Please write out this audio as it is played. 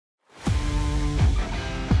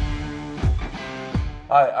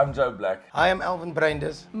Hi, I'm Joe Black. Hi, I'm Alvin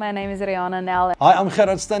Breinders. My name is Rihanna Nell. Hi, I'm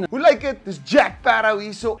Gerard Steyn. Hoe lyk dit? Dis Jack Barrow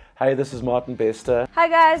hierso. Hey, this is Martin Bester. Hi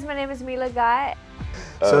guys, my name is Mila Guy.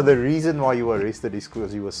 So the reason why you were arrested is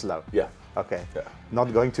because you were slow? Yeah. Okay. Yeah.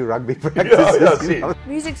 Not going to rugby practice.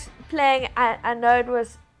 Music's playing, I know it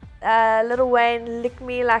was Lil Wayne Lick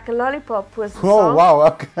Me Like a Lollipop was the Oh, song. wow,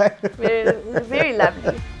 okay. Very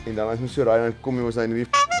lovely. En dan as mens so raai dan kom jy mos nou in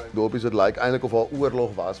hierdie dorpies wat lyk eintlik of 'n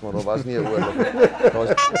oorlog was, maar daar was nie 'n oorlog nie. Daar was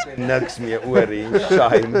niks meer oor hier,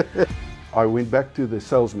 shame. I went back to the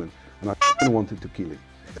salesman and I wanted to kill him.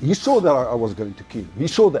 He saw that I was going to kill him. He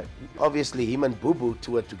saw that. Obviously, him and Boo Boo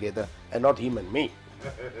toured together, and not him and me.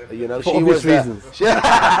 You know, For she obvious was reasons.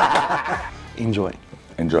 Enjoy.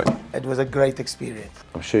 Enjoy. It was a great experience.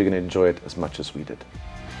 I'm sure you're going to enjoy it as much as we did.